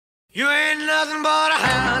You ain't nothing but a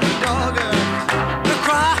hound dog, you're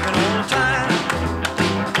crying all the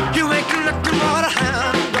time. You ain't nothing but a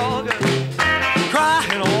hound dog,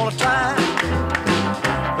 crying all the time.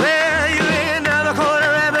 Well, you ain't never caught a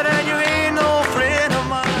rabbit and you ain't no friend of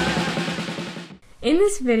mine. In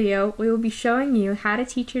this video, we will be showing you how to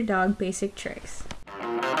teach your dog basic tricks.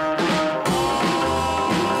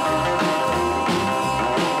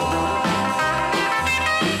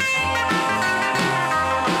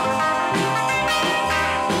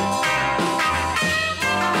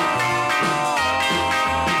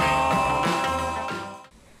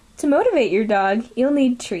 To motivate your dog, you'll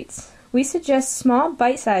need treats. We suggest small,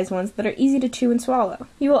 bite-sized ones that are easy to chew and swallow.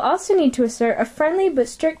 You will also need to assert a friendly but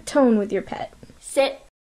strict tone with your pet. Sit.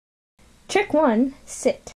 Trick 1,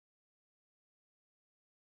 sit.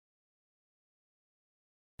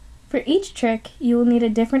 For each trick, you will need a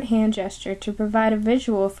different hand gesture to provide a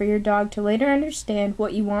visual for your dog to later understand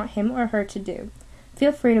what you want him or her to do.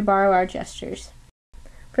 Feel free to borrow our gestures.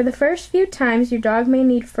 For the first few times, your dog may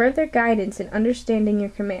need further guidance in understanding your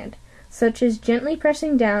command, such as gently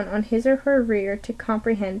pressing down on his or her rear to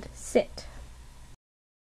comprehend sit.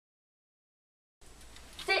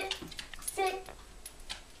 Sit. Sit.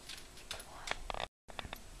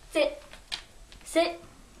 Sit. Sit.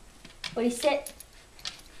 What do you sit?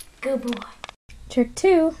 Good boy. Trick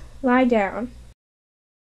 2, lie down.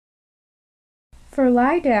 For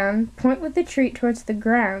lie down, point with the treat towards the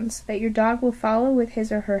ground so that your dog will follow with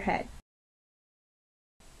his or her head.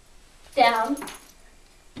 Down.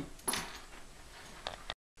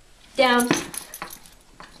 Down.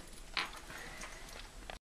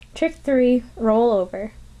 Trick 3, roll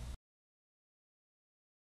over.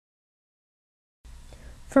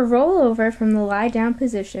 For roll over from the lie down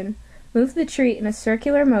position, move the treat in a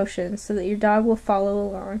circular motion so that your dog will follow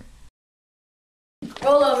along.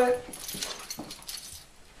 Roll over.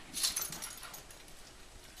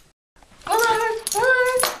 Roll over. Roll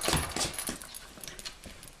over.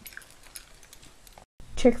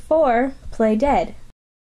 Trick 4, play dead.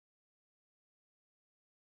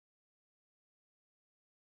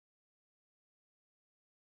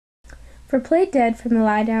 For play dead from the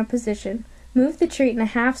lie down position, move the treat in a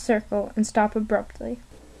half circle and stop abruptly.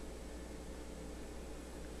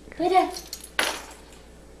 Play dead.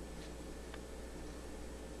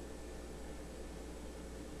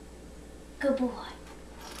 Good boy.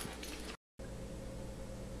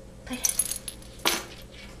 Play dead.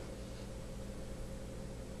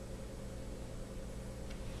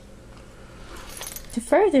 To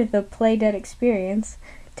further the play dead experience,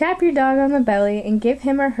 tap your dog on the belly and give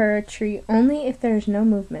him or her a treat only if there is no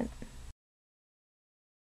movement.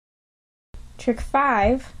 Trick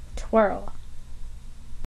 5, twirl.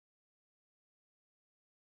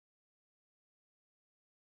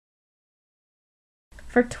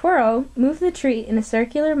 For twirl, move the treat in a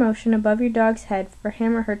circular motion above your dog's head for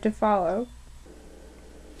him or her to follow.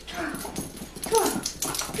 Twirl. Twirl.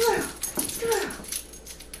 Twirl. Twirl.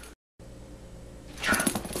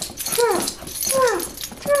 Twirl. Twirl.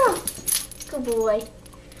 Twirl. Good boy.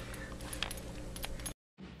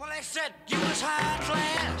 Well, they said you was high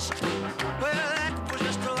class. Well, that was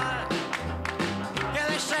just a lie. Yeah,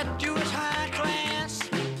 they said you was high class.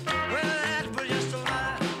 Well, that was just a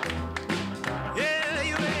lie. Yeah,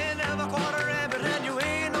 you ain't never caught a rabbit and you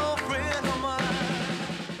ain't no friend of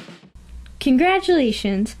mine.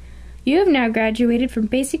 Congratulations! You have now graduated from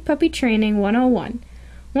Basic Puppy Training 101.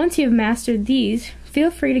 Once you have mastered these, feel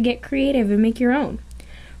free to get creative and make your own.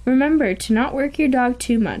 Remember to not work your dog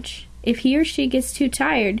too much. If he or she gets too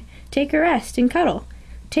tired, take a rest and cuddle.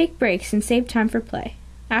 Take breaks and save time for play.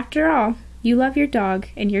 After all, you love your dog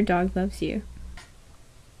and your dog loves you.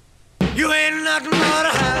 You ain't nothing but a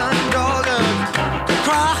hound dog,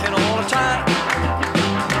 crying all the time.